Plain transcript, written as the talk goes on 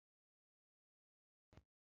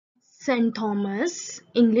St. Thomas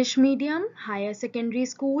English Medium Higher Secondary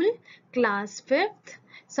School, Class 5th,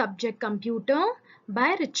 Subject Computer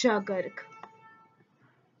by Richa Garg.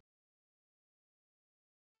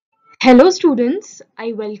 Hello students,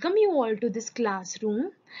 I welcome you all to this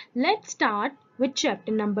classroom. Let's start with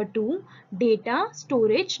chapter number 2, Data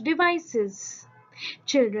Storage Devices.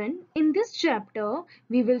 Children, in this chapter,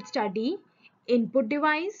 we will study input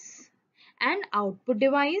device and output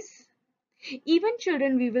device. Even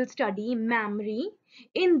children, we will study memory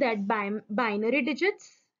in that binary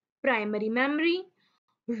digits, primary memory,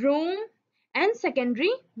 ROM and secondary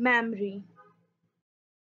memory.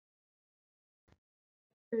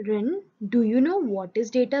 Children, do you know what is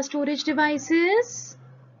data storage devices?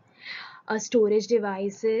 A storage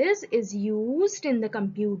devices is used in the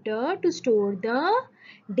computer to store the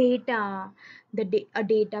data. A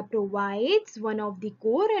data provides one of the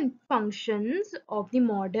core and functions of the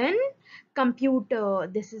modern computer.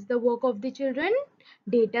 This is the work of the children.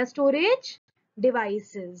 Data storage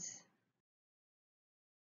devices.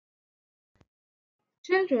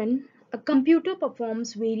 Children, a computer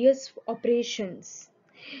performs various operations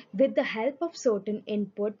with the help of certain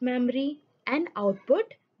input memory and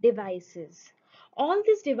output devices. All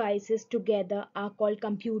these devices together are called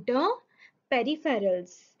computer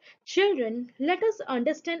peripherals. Children, let us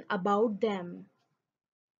understand about them.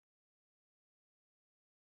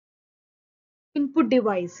 Input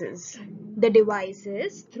devices. The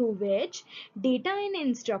devices through which data and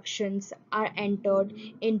instructions are entered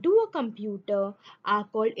into a computer are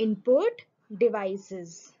called input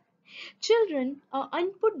devices. Children, an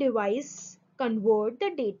input device convert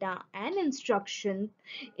the data and instruction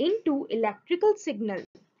into electrical signal,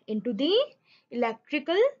 into the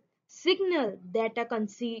electrical signal that are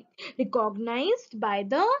recognized by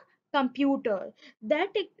the computer.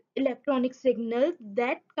 That electronic signal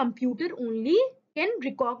that computer only can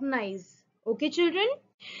recognize. Okay, children?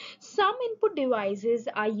 Some input devices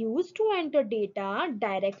are used to enter data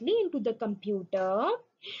directly into the computer.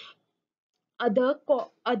 Other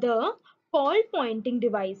call pointing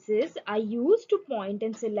devices are used to point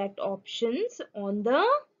and select options on the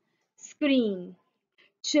screen.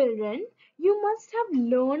 Children, you must have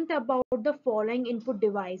learned about the following input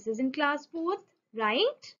devices in class 4th,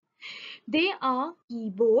 right? They are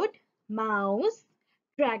keyboard, mouse,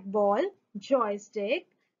 trackball, joystick,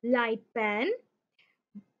 light pen,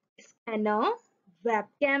 scanner, web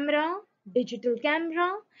camera, digital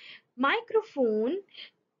camera, microphone,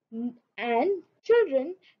 and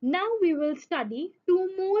children, now we will study two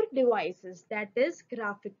more devices, that is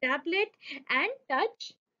graphic tablet and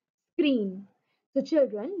touch screen. So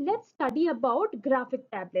children, let's study about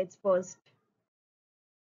graphic tablets first.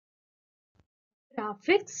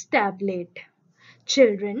 Graphics tablet.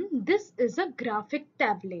 Children, this is a graphic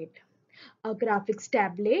tablet. A graphics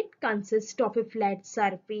tablet consists of a flat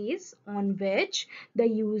surface on which the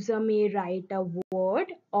user may write a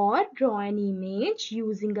word or draw an image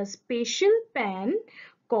using a special pen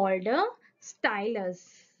called a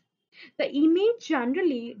stylus. The image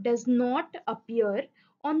generally does not appear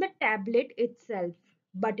on the tablet itself,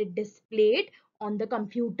 but it displayed on the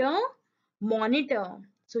computer monitor.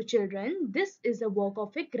 So children, this is a work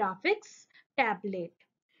of a graphics tablet.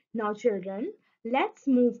 Now children, let's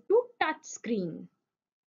move to touch screen.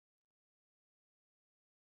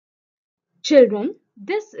 Children,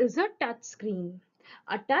 this is a touch screen.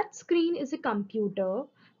 A touch screen is a computer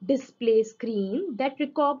display screen that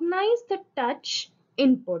recognizes the touch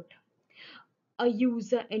input. A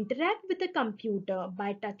user interacts with the computer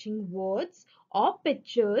by touching words or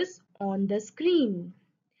pictures on the screen.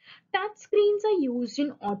 Touch screens are used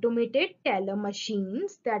in automated teller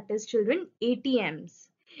machines, that is children ATMs,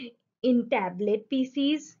 in tablet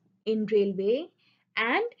PCs, in railway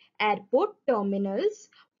and airport terminals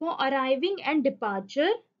for arriving and departure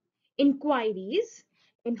inquiries,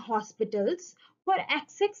 in hospitals for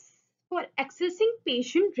accessing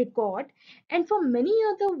patient record, and for many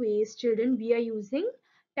other ways children we are using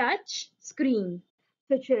touch screen.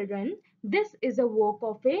 So children, this is a work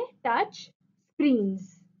of a touch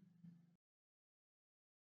screens.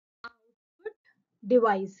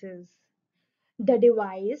 Devices. The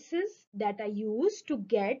devices that are used to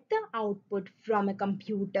get the output from a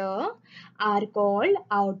computer are called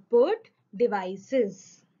output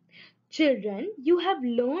devices. Children, you have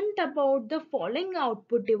learned about the following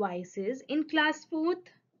output devices in class 4th.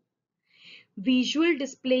 Visual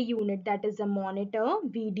display unit, that is a monitor,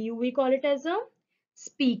 VDU we call it as a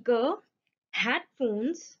speaker,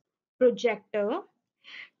 headphones, projector.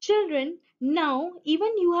 Children, now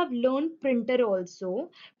even you have learned printer also,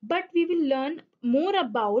 but we will learn more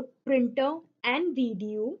about printer and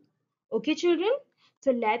VDU. Okay children?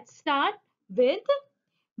 So let's start with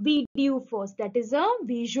VDU first, that is a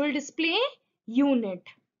visual display unit.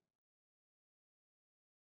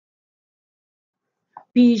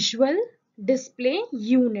 Visual display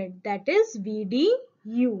unit, that is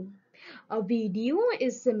VDU. A VDU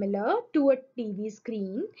is similar to a TV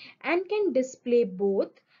screen and can display both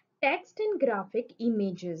text and graphic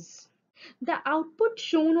images. The output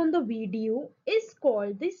shown on the VDU is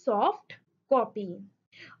called the soft copy.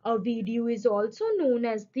 A VDU is also known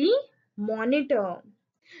as the monitor.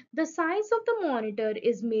 The size of the monitor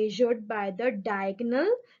is measured by the diagonal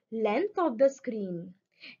length of the screen.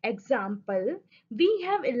 Example, we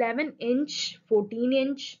have 11-inch,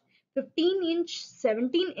 14-inch, 15-inch,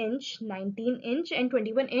 17-inch, 19-inch and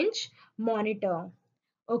 21-inch monitor.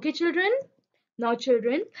 Okay, children? Now,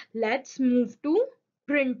 children, let's move to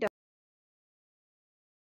printer.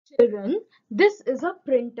 Children, this is a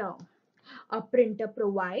printer. A printer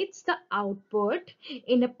provides the output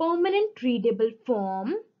in a permanent readable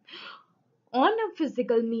form on a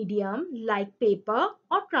physical medium like paper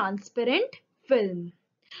or transparent film.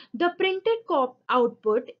 The printed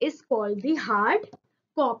output is called the hard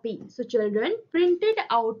copy. So children, printed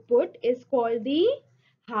output is called the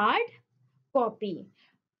hard copy.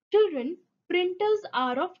 Children, printers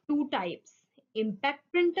are of two types, impact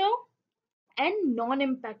printer and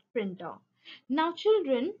non-impact printer. Now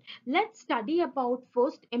children, let's study about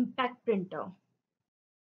first impact printer.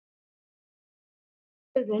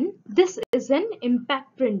 Children, this is an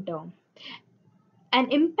impact printer.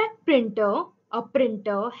 An impact printer, a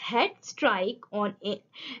printer head strike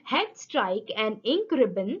an ink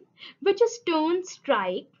ribbon which is turned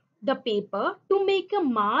strike the paper to make a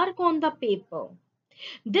mark on the paper.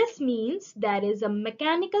 This means there is a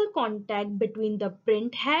mechanical contact between the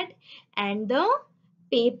print head and the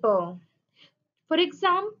paper. For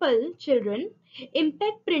example, children,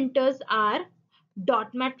 impact printers are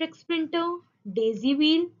dot matrix printer, daisy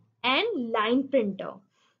wheel, and line printer.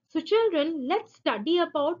 So children, let's study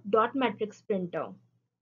about dot matrix printer.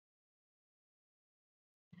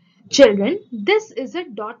 Children, this is a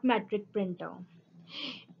dot matrix printer.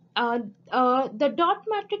 The dot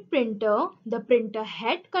matrix printer, the printer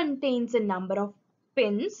head contains a number of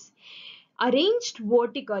pins arranged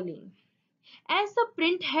vertically. As the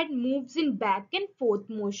print head moves in back and forth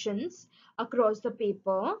motions across the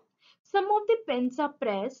paper, some of the pens are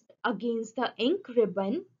pressed against the ink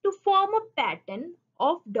ribbon to form a pattern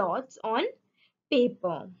of dots on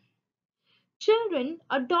paper. Children,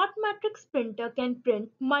 a dot matrix printer can print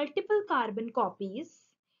multiple carbon copies.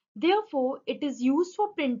 Therefore, it is used for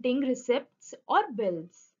printing receipts or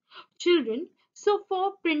bills. Children, so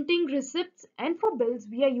for printing receipts and for bills,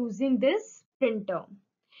 we are using this printer.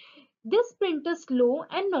 This printer is slow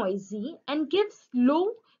and noisy and gives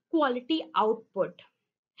low quality output.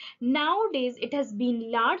 Nowadays, it has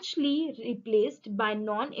been largely replaced by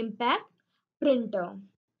non-impact printer.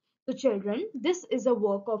 So children, this is a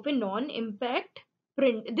work of a non-impact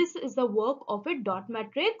print. This is the work of a dot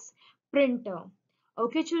matrix printer.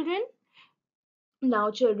 Okay children. Now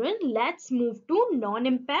children, let's move to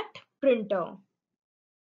non-impact printer.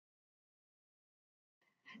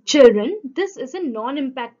 Children, this is a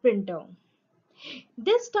non-impact printer.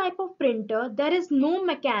 This type of printer, there is no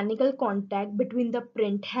mechanical contact between the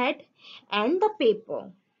print head and the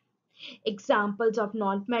paper. Examples of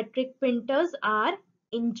non-metric printers are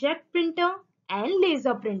inkjet printer and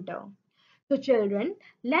laser printer. So children,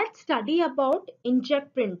 let's study about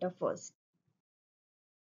inkjet printer first.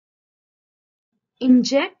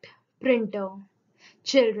 Inkjet printer.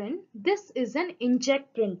 Children, this is an inkjet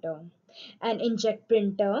printer. An inkjet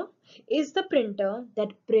printer is the printer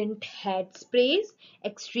that print head sprays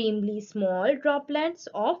extremely small droplets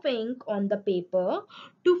of ink on the paper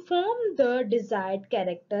to form the desired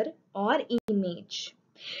character or image.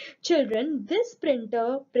 Children, this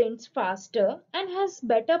printer prints faster and has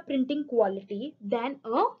better printing quality than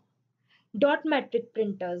a dot matrix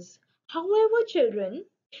printers. However, children,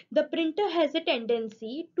 the printer has a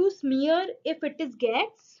tendency to smear if it is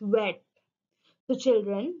gets wet. So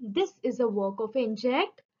children, this is a work of inkjet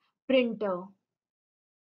printer.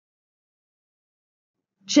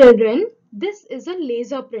 Children, this is a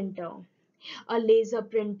laser printer. A laser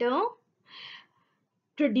printer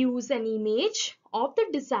produces an image of the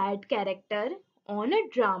desired character on a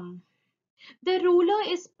drum. The roller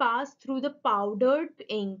is passed through the powdered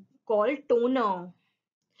ink called toner.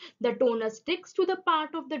 The toner sticks to the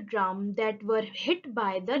part of the drum that were hit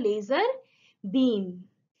by the laser beam.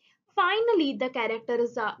 Finally, the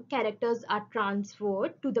characters are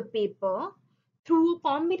transferred to the paper through a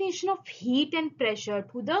combination of heat and pressure.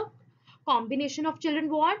 To the combination of children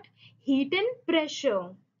what? Heat and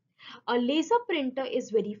pressure. A laser printer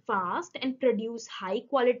is very fast and produce high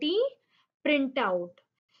quality printout.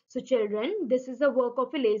 So children, this is the work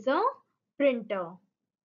of a laser printer.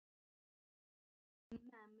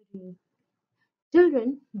 Memory.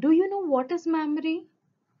 Children, do you know what is memory?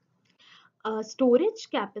 A storage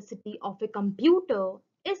capacity of a computer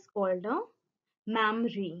is called a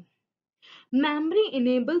memory. Memory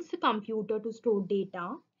enables the computer to store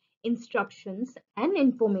data, instructions, and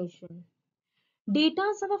information. Data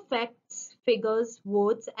are the facts, figures,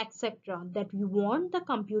 words, etc. that we want the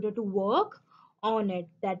computer to work on it.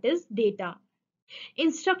 That is data.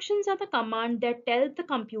 Instructions are the command that tells the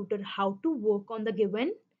computer how to work on the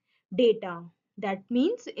given data. That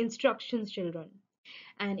means instructions, children.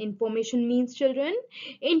 And information means, children,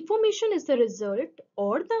 information is the result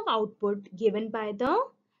or the output given by the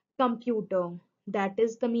computer. That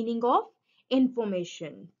is the meaning of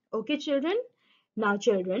information. Okay, children? Now,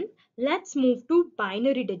 children, let's move to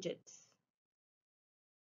binary digits.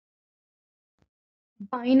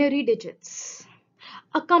 Binary digits.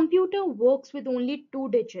 A computer works with only two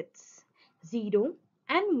digits, 0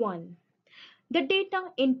 and 1. The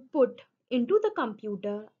data input into the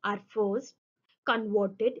computer are first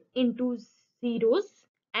converted into zeros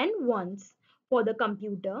and ones for the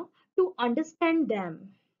computer to understand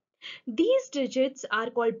them. These digits are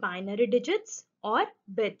called binary digits or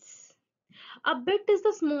bits. A bit is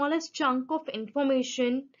the smallest chunk of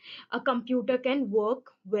information a computer can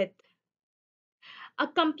work with. A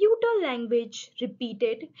computer language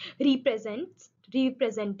represented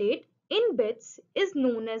in bits is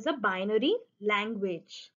known as a binary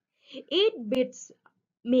language. 8 bits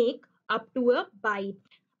make up to a byte.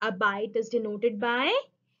 A byte is denoted by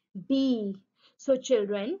B. So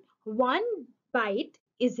children, 1 byte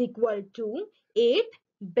is equal to 8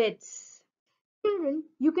 bits. Children,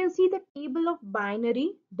 you can see the table of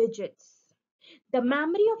binary digits. The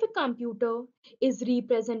memory of a computer is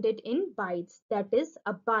represented in bytes, that is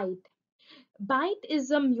a byte. Byte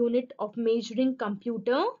is a unit of measuring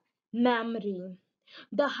computer memory.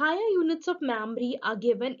 The higher units of memory are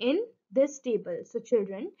given in this table. So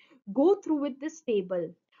children, go through with this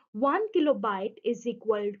table. 1 kilobyte is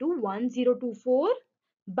equal to 1024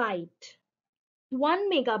 byte. 1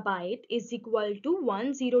 megabyte is equal to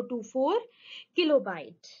 1024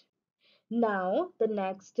 kilobyte. Now the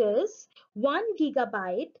next is 1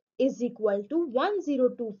 gigabyte is equal to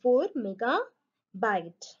 1024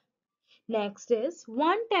 megabyte. Next is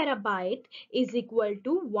 1 terabyte is equal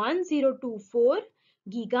to 1024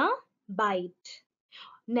 gigabyte.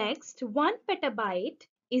 Next, 1 petabyte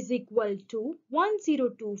is equal to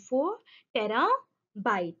 1024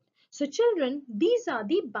 terabyte. So children, these are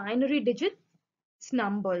the binary digits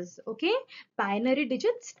numbers, okay? Binary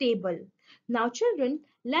digits table. Now children,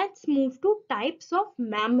 let's move to types of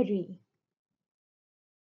memory.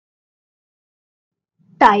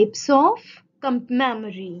 Types of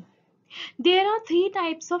memory. There are three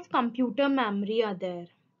types of computer memory are there.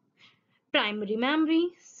 Primary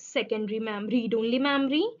memory, secondary memory, read-only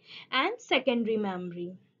memory, and secondary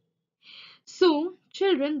memory. So,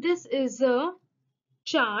 children, this is a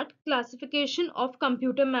chart classification of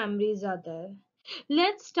computer memories are there.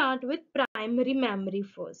 Let's start with primary memory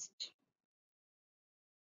first.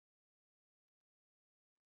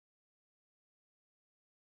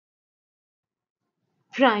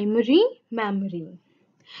 Primary memory.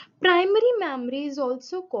 Primary memory is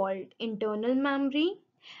also called internal memory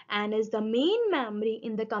and is the main memory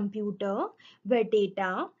in the computer where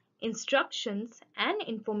data, instructions, and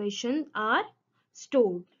information are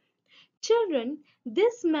stored. Children,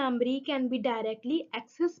 this memory can be directly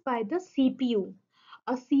accessed by the CPU.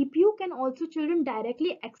 A CPU can also, children,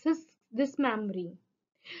 directly access this memory.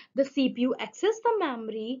 The CPU access the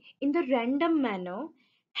memory in the random manner.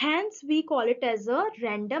 Hence, we call it as a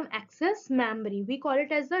random access memory. We call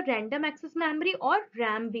it as a random access memory or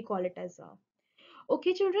RAM we call it as a.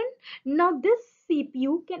 Okay, children. Now, this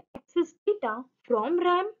CPU can access data from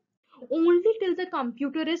RAM only till the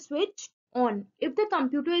computer is switched on. If the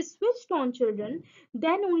computer is switched on, children,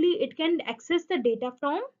 then only it can access the data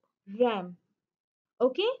from RAM.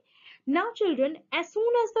 Okay. Now, children, as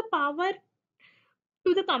soon as the power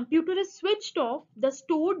to the computer is switched off, the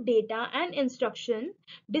stored data and instruction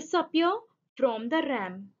disappear from the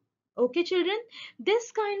RAM. Okay, children,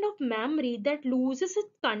 this kind of memory that loses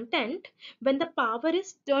its content when the power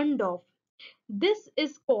is turned off. This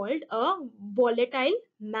is called a volatile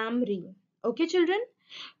memory. Okay, children.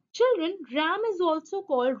 Children, RAM is also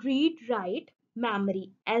called read-write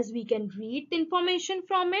memory as we can read information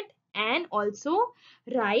from it and also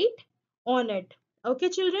write on it. Okay,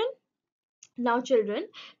 children. Now children,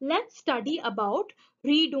 let's study about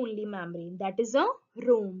read-only memory, that is a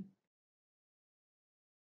ROM.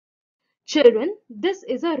 Children, this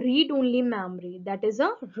is a read-only memory, that is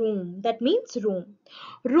a ROM, that means ROM.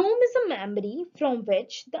 ROM is a memory from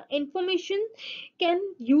which the information can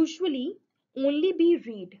usually only be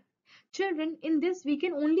read. Children, in this we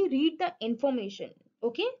can only read the information,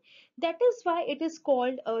 okay? That is why it is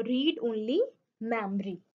called a read-only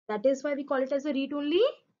memory. That is why we call it as a read-only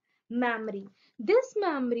memory. This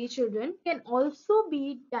memory, children, can also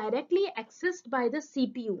be directly accessed by the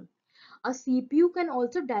CPU. A CPU can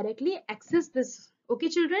also directly access this. Okay,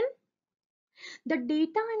 children? The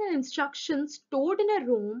data and instructions stored in a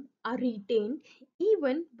ROM are retained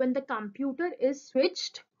even when the computer is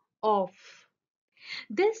switched off.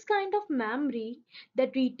 This kind of memory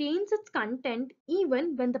that retains its content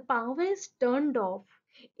even when the power is turned off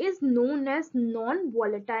is known as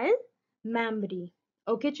non-volatile memory.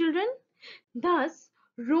 Okay, children? Thus,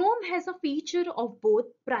 ROM has a feature of both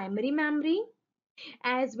primary memory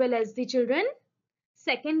as well as the children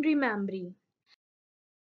secondary memory.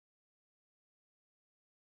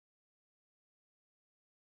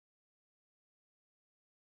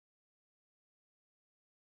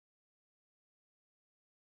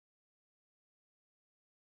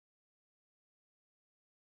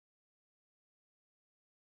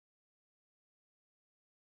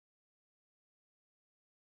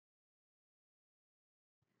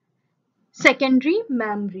 Secondary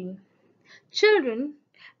memory. Children,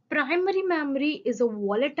 primary memory is a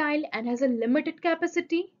volatile and has a limited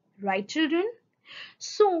capacity, right children?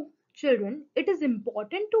 So, children, it is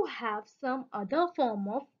important to have some other form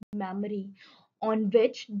of memory on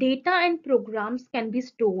which data and programs can be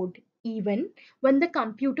stored even when the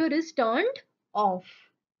computer is turned off.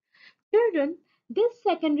 Children, this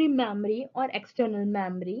secondary memory or external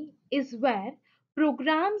memory is where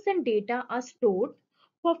programs and data are stored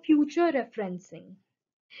for future referencing.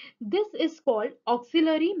 This is called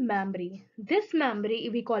auxiliary memory. This memory,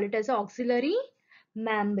 we call it as auxiliary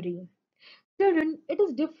memory. Children, it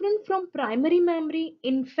is different from primary memory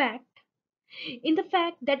in the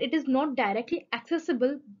fact that it is not directly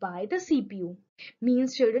accessible by the CPU.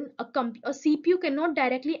 Means children, a CPU cannot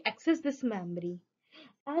directly access this memory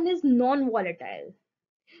and is non-volatile.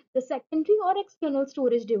 The secondary or external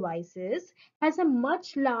storage devices has a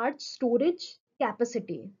much large storage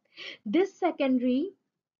capacity. This secondary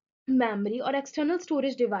memory or external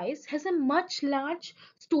storage device has a much large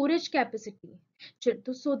storage capacity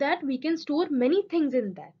so that we can store many things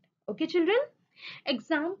in that. Okay, children?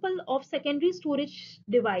 Example of secondary storage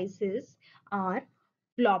devices are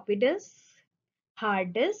floppy disk,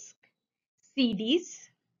 hard disk, CDs,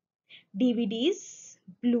 DVDs,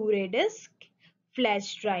 Blu-ray disc,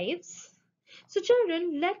 flash drives. So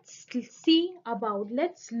children, let's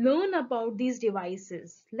learn about these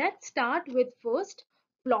devices. Let's start with first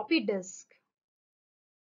floppy disk.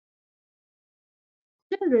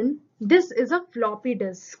 Children, this is a floppy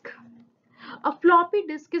disk. A floppy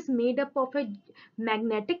disk is made up of a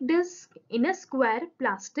magnetic disk in a square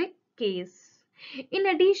plastic case. In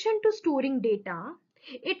addition to storing data,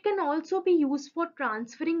 it can also be used for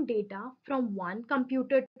transferring data from one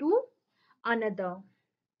computer to another.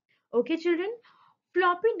 Okay, children?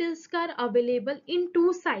 Floppy disks are available in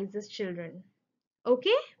two sizes, children.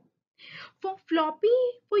 Okay? For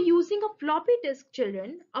using a floppy disk,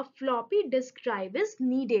 children, a floppy disk drive is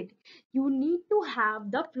needed. You need to have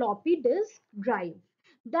the floppy disk drive.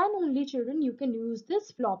 Then only, children, you can use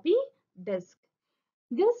this floppy disk.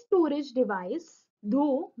 This storage device,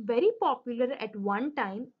 though very popular at one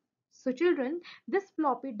time, so children, this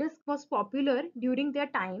floppy disk was popular during their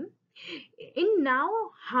time. In now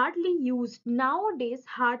hardly used nowadays,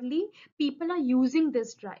 hardly people are using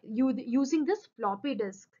this drive, using this floppy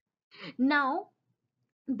disk. Now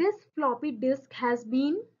this floppy disk has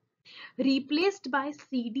been replaced by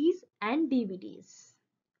CDs and DVDs.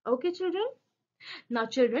 Okay, children? Now,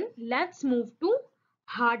 children, let's move to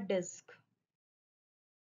hard disk.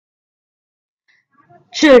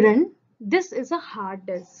 Children, this is a hard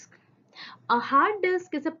disk. A hard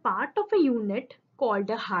disk is a part of a unit called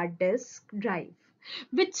a hard disk drive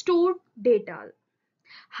which store data.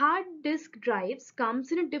 Hard disk drives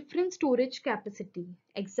comes in a different storage capacity.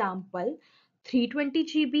 Example, 320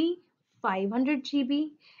 GB, 500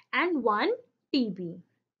 GB and 1 TB.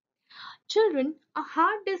 Children, a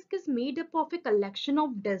hard disk is made up of a collection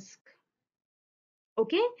of disks,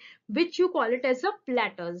 okay, which you call it as a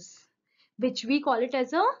platters, which we call it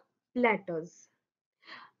as a platters.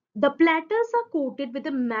 The platters are coated with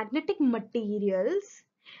the magnetic materials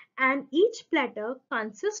and each platter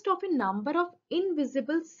consists of a number of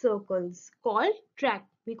invisible circles called track.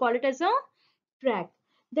 We call it as a track.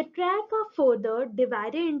 The track are further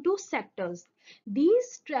divided into sectors.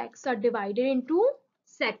 These tracks are divided into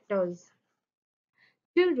sectors.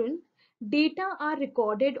 Children, data are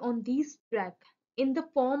recorded on these tracks in the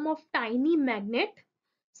form of tiny magnet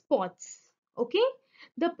spots. Okay,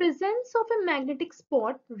 the presence of a magnetic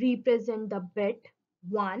spot represents the bit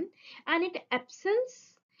 1 and its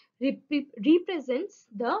absence represents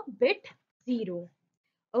the bit 0.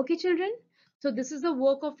 Okay, children, so this is the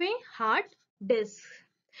work of a hard disk.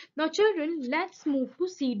 Now, children, let's move to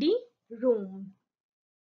CD-ROM.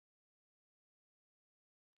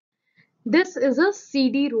 This is a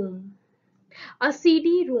CD-ROM. A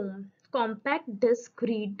CD-ROM, compact disc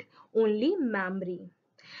read only memory.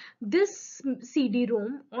 This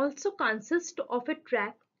CD-ROM also consists of a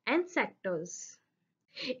track and sectors.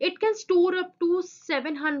 It can store up to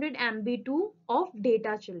 700 MB of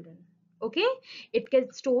data, children. Okay, it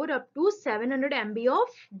can store up to 700 MB of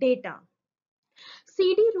data.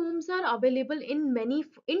 CD-ROMs are available in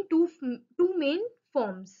two main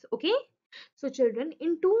forms. Okay, so children,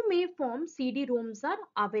 in two main forms CD-ROMs are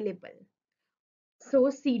available. So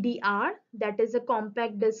CDR, that is a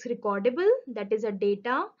compact disc recordable, that is a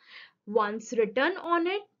data once written on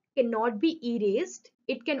it cannot be erased,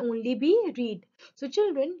 it can only be read. So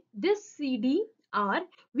children, this CDR,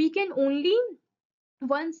 we can only,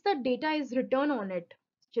 once the data is written on it,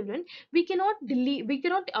 children, we cannot delete, we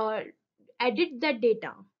cannot edit that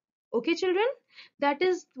data. Okay, children, that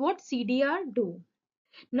is what CDR do.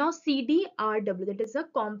 Now CDRW, that is a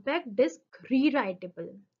compact disc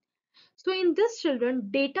rewritable. So in this, children,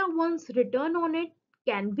 data once written on it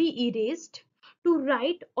can be erased to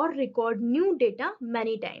write or record new data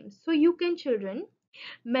many times. So you can, children,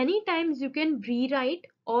 many times you can rewrite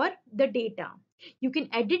or the data. You can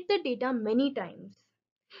edit the data many times.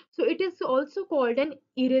 So it is also called an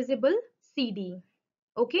erasable CD.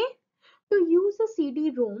 Okay. To use a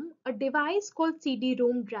CD-ROM, a device called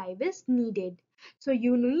CD-ROM drive is needed. So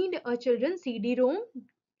you need a children CD-ROM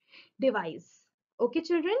device. Okay,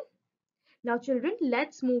 children. Now children,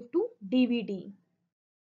 let's move to DVD.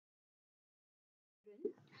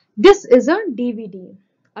 This is a DVD.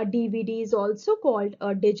 A DVD is also called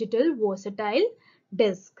a digital versatile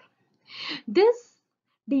disc. This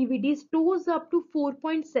DVD stores up to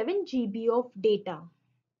 4.7 GB of data.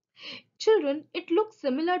 Children, it looks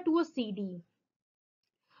similar to a CD.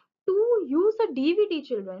 To use a DVD,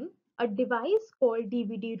 children, a device called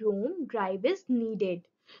DVD-ROM drive is needed.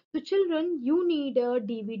 So children, you need a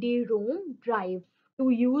DVD-ROM drive to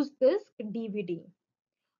use this DVD.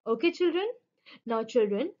 Okay, children. Now,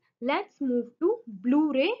 children, let's move to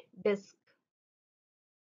Blu-ray disc.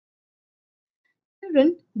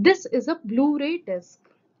 Children, this is a Blu-ray disc.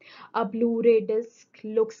 A Blu-ray disc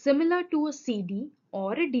looks similar to a CD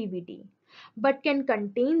or a DVD, but can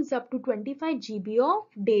contain up to 25 GB of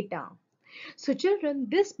data. So, children,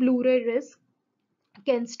 this Blu-ray disc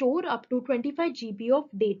can store up to 25 GB of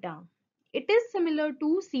data. It is similar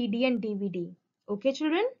to CD and DVD. Okay,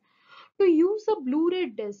 children. To use a Blu-ray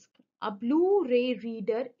disc, a Blu-ray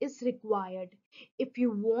reader is required. If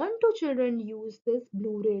you want to children use this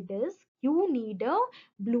Blu-ray disc, you need a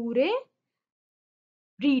Blu-ray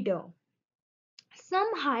reader. Some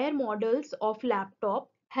higher models of laptop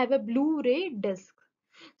have a Blu-ray disc.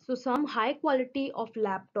 So some high quality of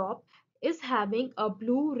laptop is having a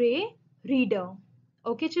Blu-ray reader.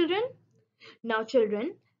 Okay, children? Now,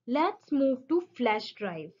 children, let's move to flash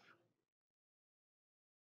drive.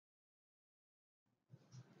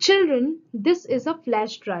 Children, this is a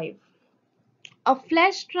flash drive. A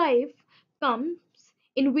flash drive comes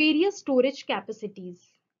in various storage capacities.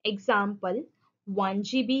 Example, 1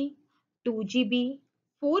 GB, 2 GB,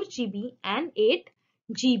 4 GB and 8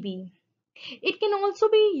 GB. It can also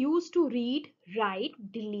be used to read, write,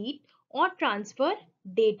 delete or transfer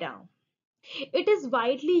data. It is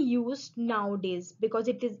widely used nowadays because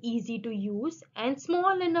it is easy to use and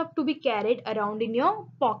small enough to be carried around in your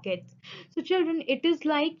pockets. So children, it is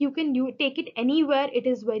like you can take it anywhere. It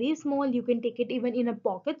is very small. You can take it even in a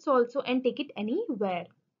pockets also and take it anywhere.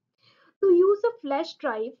 To use a flash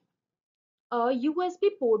drive, a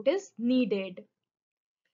USB port is needed.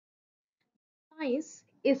 Device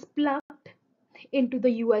is plugged into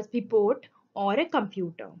the USB port or a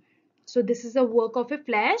computer. So this is a work of a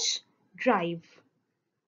flash drive.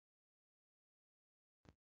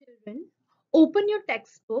 Children, open your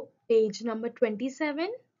textbook, page number 27,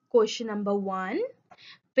 question number 1,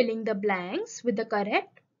 filling the blanks with the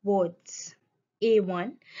correct words.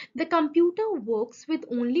 A1. The computer works with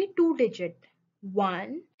only two digits,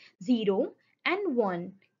 1, 0 and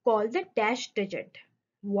 1, called the dash digit.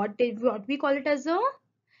 What we call it as a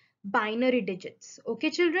binary digits.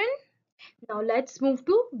 Okay, children? Now let's move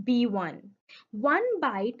to B1. 1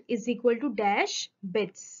 byte is equal to dash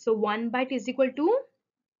bits. So 1 byte is equal to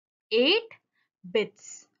 8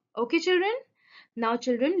 bits. Okay, children? Now,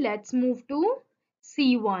 children, let's move to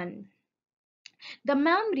C1. The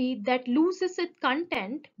memory that loses its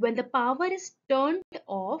content when the power is turned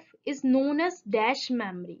off is known as dash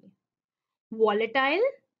memory. Volatile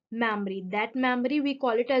memory. That memory we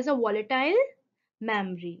call it as a volatile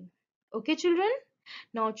memory. Okay, children?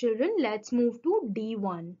 Now, children, let's move to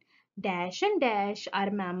D1. Dash and dash are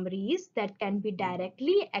memories that can be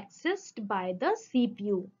directly accessed by the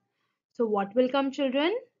CPU. So, what will come,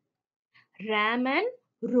 children? RAM and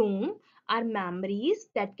ROM are memories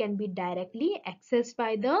that can be directly accessed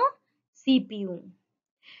by the CPU.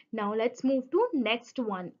 Now, let's move to next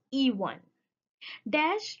one, E1.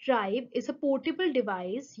 Dash drive is a portable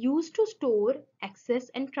device used to store, access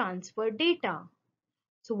and transfer data.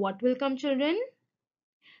 So what will come, children?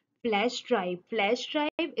 Flash drive. Flash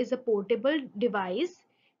drive is a portable device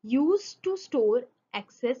used to store,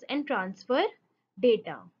 access and transfer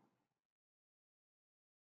data.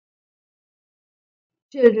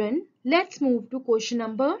 Children, let's move to question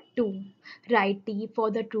number 2. Write T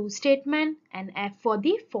for the true statement and F for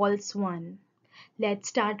the false one. Let's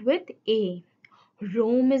start with A.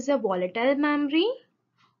 ROM is a volatile memory.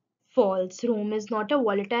 False. ROM is not a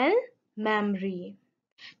volatile memory.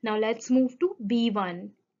 Now let's move to B1.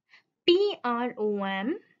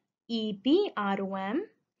 PROM, EPROM,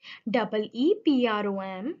 double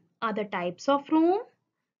EPROM are the types of ROM.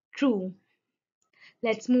 True.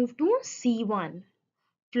 Let's move to C1.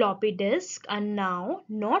 Floppy disks are now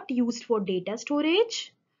not used for data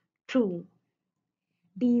storage. True.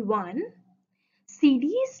 D1.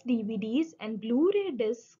 CDs, DVDs and Blu-ray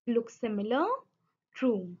discs look similar.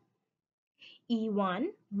 True. E1.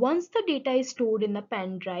 Once the data is stored in the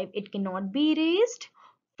pen drive, it cannot be erased.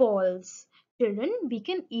 False. Children, we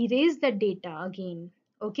can erase the data again.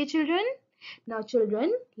 Okay, children? Now,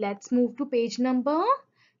 children, let's move to page number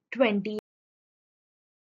 20.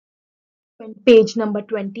 Page number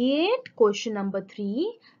 28, question number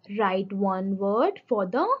 3. Write one word for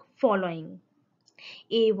the following.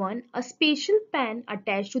 A1. A spatial pen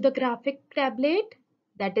attached to the graphic tablet.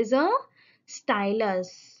 That is a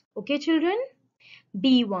stylus. Okay, children?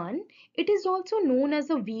 B1. It is also known as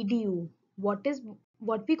a VDU.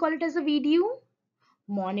 What we call it as a VDU?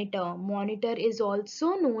 Monitor. Monitor is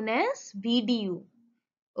also known as VDU.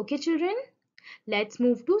 Okay, children? Let's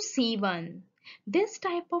move to C1. This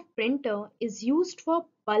type of printer is used for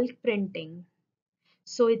bulk printing.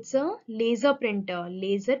 So it's a laser printer.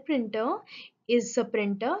 Laser printer is a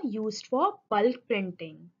printer used for bulk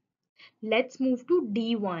printing. Let's move to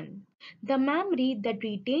D1. The memory that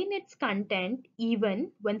retains its content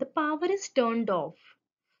even when the power is turned off.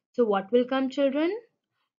 So what will come, children?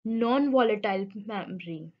 Non-volatile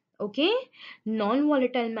memory. Okay?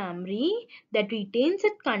 Non-volatile memory that retains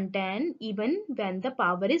its content even when the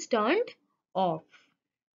power is turned off.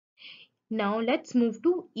 Now let's move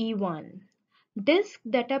to E1. Disks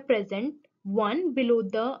that are present one below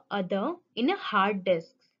the other in a hard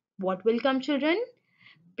disk. What will come, children?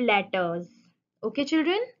 Platters. Okay,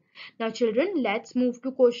 children? Now, children, let's move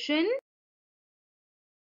to question.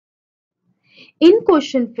 In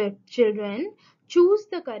question 5, children, choose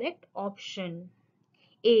the correct option.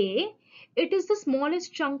 A. It is the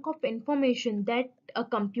smallest chunk of information that a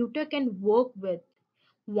computer can work with.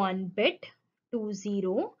 1 bit, 2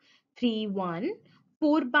 0, 3 1,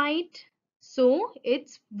 4 byte. So,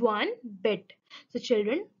 it's 1 bit. So,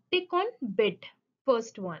 children, tick on bit.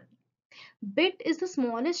 First one. Bit is the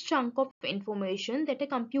smallest chunk of information that a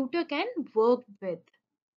computer can work with.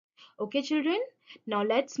 Okay, children. Now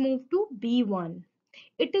let's move to B1.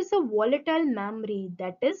 It is a volatile memory,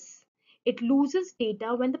 that is, it loses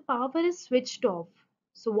data when the power is switched off.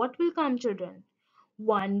 So what will come, children?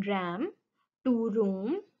 1 RAM, 2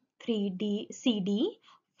 ROM, 3 CD,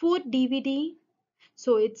 4 DVD.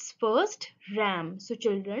 So it's first RAM. So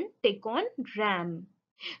children, take on RAM.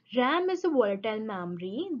 RAM is a volatile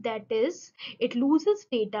memory, that is, it loses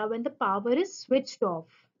data when the power is switched off.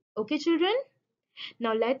 Okay, children?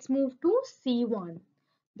 Now let's move to C1.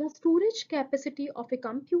 The storage capacity of a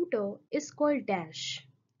computer is called dash.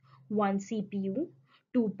 1 CPU,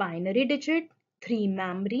 2 binary digit, 3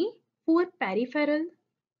 memory, 4 peripheral.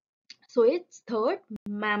 So it's third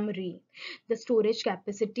memory. The storage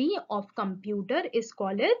capacity of computer is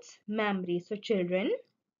called its memory. So children,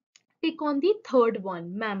 pick on the third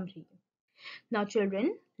one, memory. Now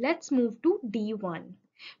children, let's move to D1.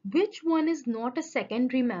 Which one is not a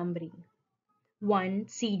secondary memory? 1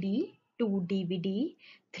 CD, 2 DVD,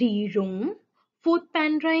 3 ROM, 4th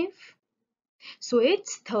pen drive. So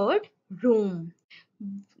it's third ROM.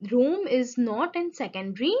 ROM is not in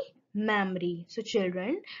secondary memory. So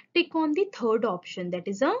children, tick on the third option, that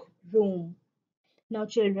is a ROM. Now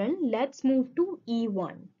children, let's move to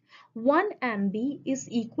E1. 1 MB is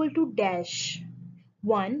equal to dash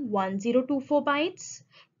 1 1024 bytes,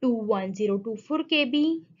 2 1024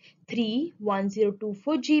 KB, 3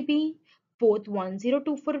 1024 GB, 4th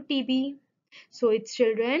 1024 TB. So it's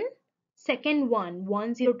children second one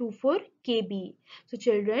 1024 KB. So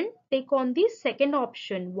children take on the second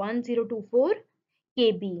option 1024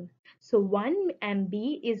 KB. So 1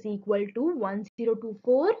 MB is equal to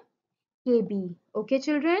 1024 KB. Okay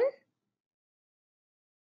children?